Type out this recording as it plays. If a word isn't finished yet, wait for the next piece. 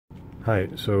Hi,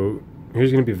 so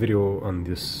here's going to be a video on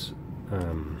this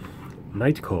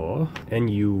Nitecore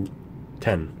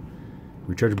NU10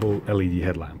 rechargeable LED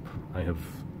headlamp. I have,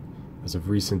 as of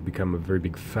recent, become a very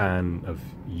big fan of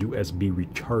USB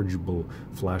rechargeable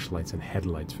flashlights and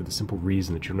headlights for the simple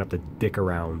reason that you don't have to dick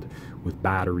around with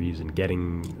batteries and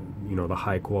getting, you know, the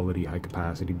high quality, high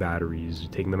capacity batteries,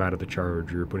 taking them out of the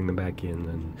charger, putting them back in,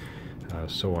 and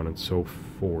so on and so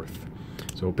forth.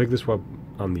 So we'll pick this up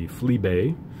on the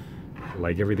Fleabay.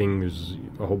 Like everything, there's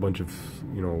a whole bunch of,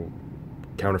 you know,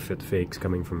 counterfeit fakes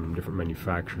coming from different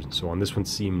manufacturers and so on. This one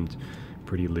seemed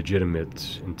pretty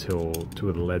legitimate until two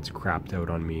of the LEDs crapped out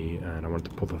on me, and I wanted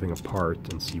to pull the thing apart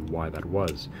and see why that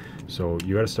was. So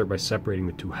you got to start by separating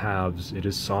the two halves. It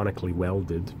is sonically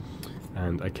welded,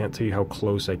 and I can't tell you how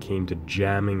close I came to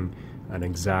jamming an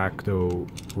X-Acto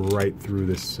right through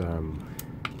this.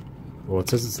 Well, it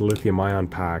says it's a lithium-ion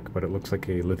pack, but it looks like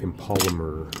a lithium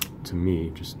polymer to me,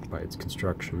 just by its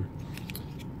construction.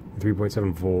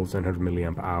 3.7 volts, 900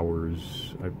 milliamp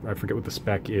hours. I forget what the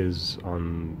spec is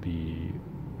on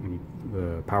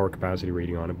the power capacity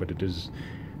rating on it, but it is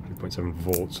 3.7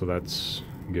 volts, so that's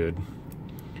good.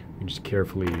 You just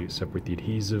carefully separate the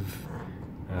adhesive,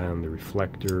 and the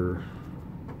reflector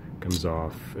comes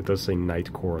off. It does say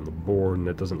Nitecore on the board, and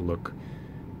it doesn't look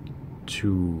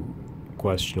too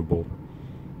questionable.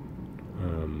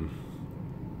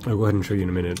 I'll go ahead and show you in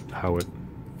a minute how it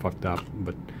fucked up,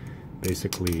 but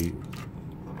basically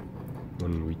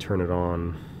when we turn it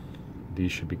on,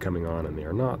 these should be coming on, and they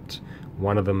are not.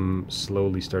 One of them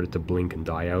slowly started to blink and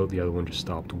die out, the other one just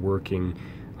stopped working.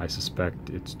 I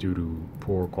suspect it's due to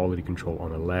poor quality control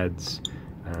on the LEDs,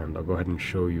 and I'll go ahead and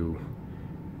show you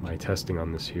my testing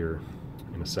on this here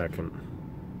in a second.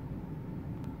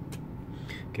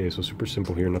 Okay, so super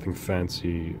simple here, nothing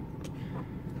fancy.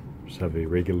 Just have a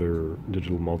regular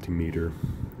digital multimeter,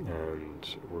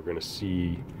 and we're going to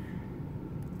see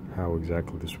how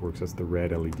exactly this works. That's the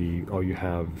red LED. All you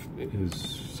have is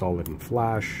solid and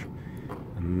flash,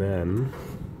 and then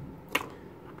okay,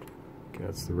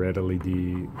 that's the red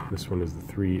LED. This one is the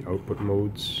 3 output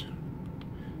modes.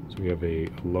 So we have a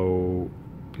low,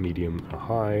 medium, a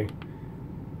high.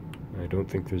 I don't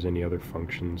think there's any other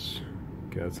functions.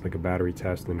 Okay, that's like a battery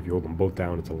test, and then if you hold them both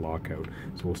down, it's a lockout.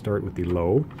 So we'll start with the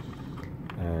low,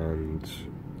 and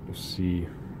we'll see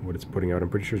what it's putting out. I'm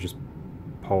pretty sure it's just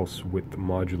pulse width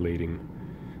modulating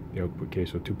the output. Okay,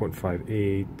 so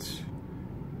 2.58,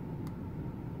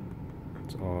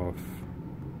 it's off,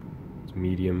 it's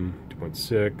medium,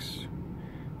 2.6, and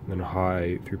then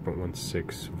high,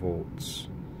 3.16 volts.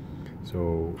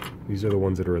 So these are the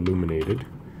ones that are illuminated,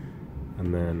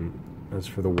 and then as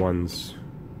for the ones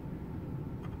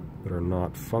that are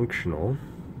not functional,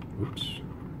 oops,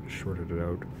 shorted it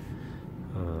out.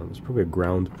 There's probably a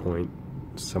ground point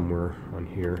somewhere on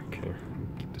here. Okay,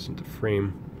 keep this into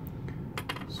frame.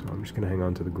 So I'm just going to hang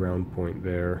on to the ground point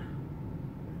there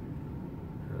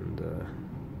and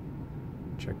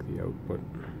check the output.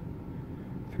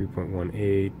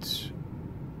 3.18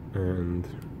 and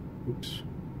oops,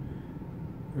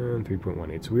 and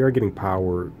 3.18. So we are getting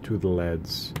power to the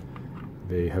LEDs.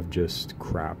 They have just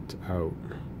crapped out.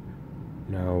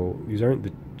 Now, these aren't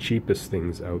the cheapest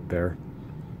things out there,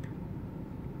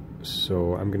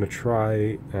 so I'm going to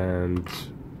try and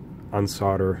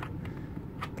unsolder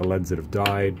the LEDs that have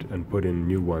died and put in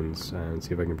new ones and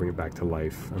see if I can bring it back to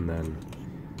life, and then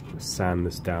sand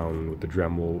this down with the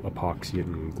Dremel, epoxy it,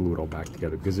 and glue it all back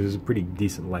together, because it is a pretty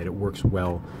decent light. It works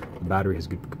well. The battery has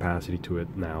good capacity to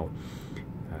it now,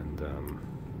 and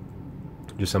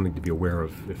just something to be aware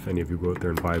of if any of you go out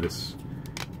there and buy this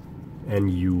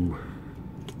NU10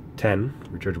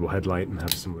 rechargeable headlight and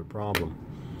have a similar problem.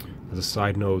 As a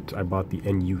side note, I bought the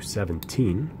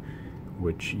NU17,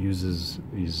 which uses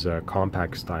these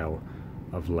compact style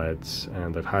of LEDs,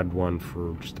 and I've had one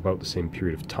for just about the same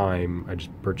period of time. I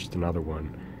just purchased another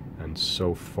one, and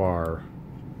so far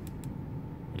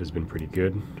it has been pretty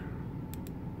good.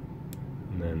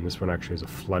 And then this one actually has a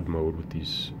flood mode with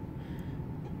these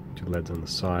two LEDs on the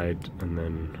side, and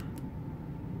then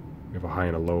we have a high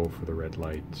and a low for the red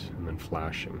light, and then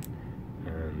flashing.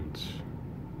 And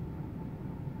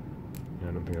yeah,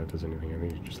 I don't think that does anything. I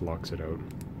think it just locks it out.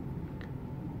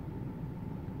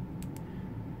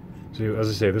 So as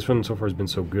I say, this one so far has been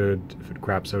so good. If it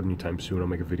craps out anytime soon, I'll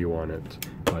make a video on it.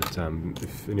 But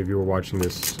if any of you are watching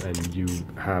this and you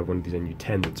have one of these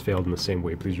NU10 that's failed in the same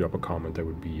way, please drop a comment. I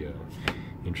would be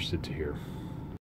interested to hear.